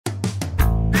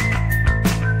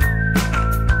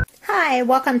Hi,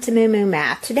 welcome to Moo Moo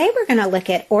Math. Today we're going to look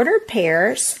at ordered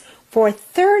pairs for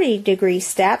 30-degree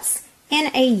steps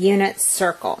in a unit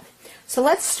circle. So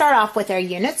let's start off with our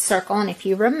unit circle, and if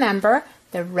you remember,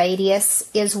 the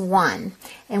radius is 1.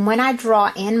 And when I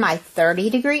draw in my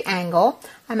 30-degree angle,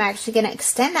 I'm actually going to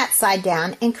extend that side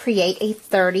down and create a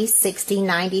 30, 60,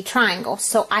 90 triangle.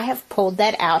 So I have pulled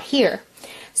that out here.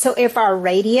 So if our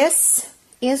radius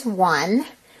is 1,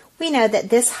 we know that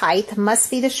this height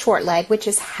must be the short leg, which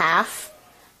is half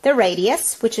the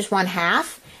radius, which is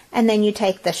 1/2. And then you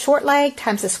take the short leg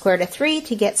times the square root of 3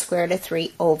 to get square root of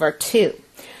 3 over 2.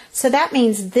 So that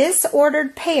means this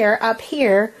ordered pair up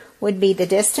here would be the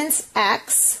distance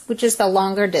x, which is the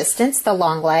longer distance, the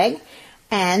long leg,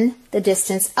 and the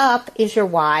distance up is your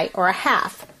y, or a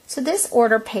half. So this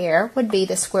ordered pair would be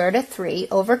the square root of 3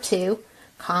 over 2,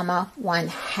 comma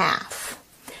 1/2.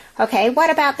 Okay, what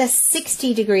about the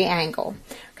 60-degree angle?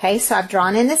 Okay, so I've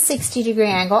drawn in the 60-degree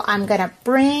angle. I'm going to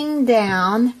bring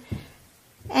down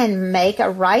and make a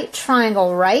right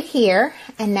triangle right here.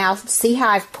 And now see how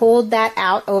I've pulled that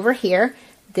out over here.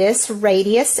 This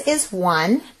radius is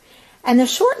 1. And the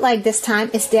short leg this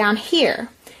time is down here.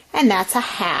 And that's a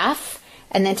half.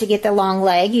 And then to get the long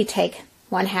leg, you take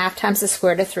 1/2 times the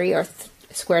square root of 3, or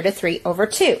square root of 3 over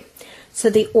 2. So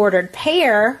the ordered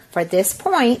pair for this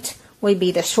point would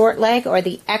be the short leg, or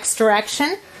the x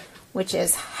direction, which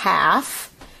is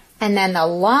half, and then the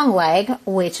long leg,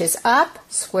 which is up,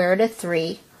 square root of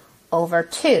 3 over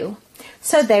 2.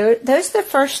 So those are the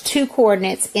first two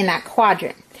coordinates in that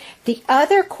quadrant. The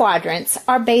other quadrants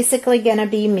are basically going to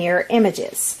be mirror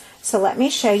images. So let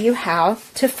me show you how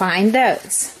to find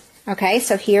those. Okay,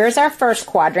 so here's our first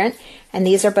quadrant, and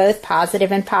these are both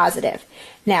positive and positive.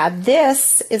 Now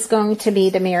this is going to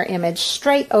be the mirror image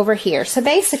straight over here. So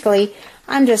basically,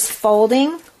 I'm just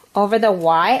folding over the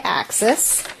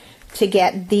y-axis to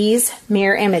get these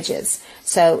mirror images.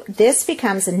 So this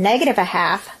becomes a negative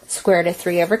 1/2 square root of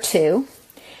 3 over 2.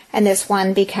 And this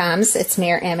one becomes its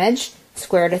mirror image,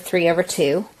 square root of 3 over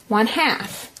 2,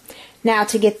 1/2. Now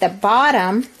to get the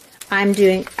bottom, I'm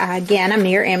doing, again, a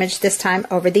mirror image, this time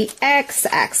over the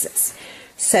x-axis.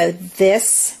 So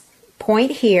this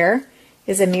point here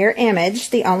is a mirror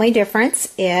image. The only difference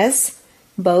is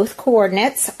both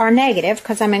coordinates are negative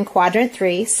because I'm in quadrant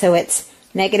 3. So it's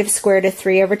negative square root of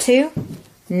 3 over 2,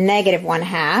 negative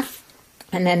 1/2.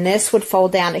 And then this would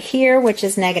fold down to here, which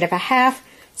is negative 1/2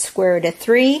 square root of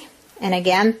 3. And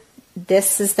again,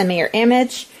 this is the mirror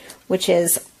image, which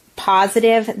is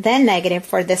positive, then negative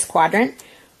for this quadrant.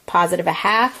 Positive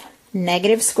 1/2,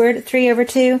 negative square root of 3 over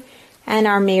 2, and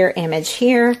our mirror image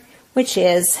here, which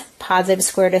is positive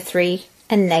square root of 3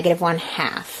 and negative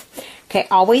 1/2. Okay,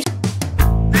 always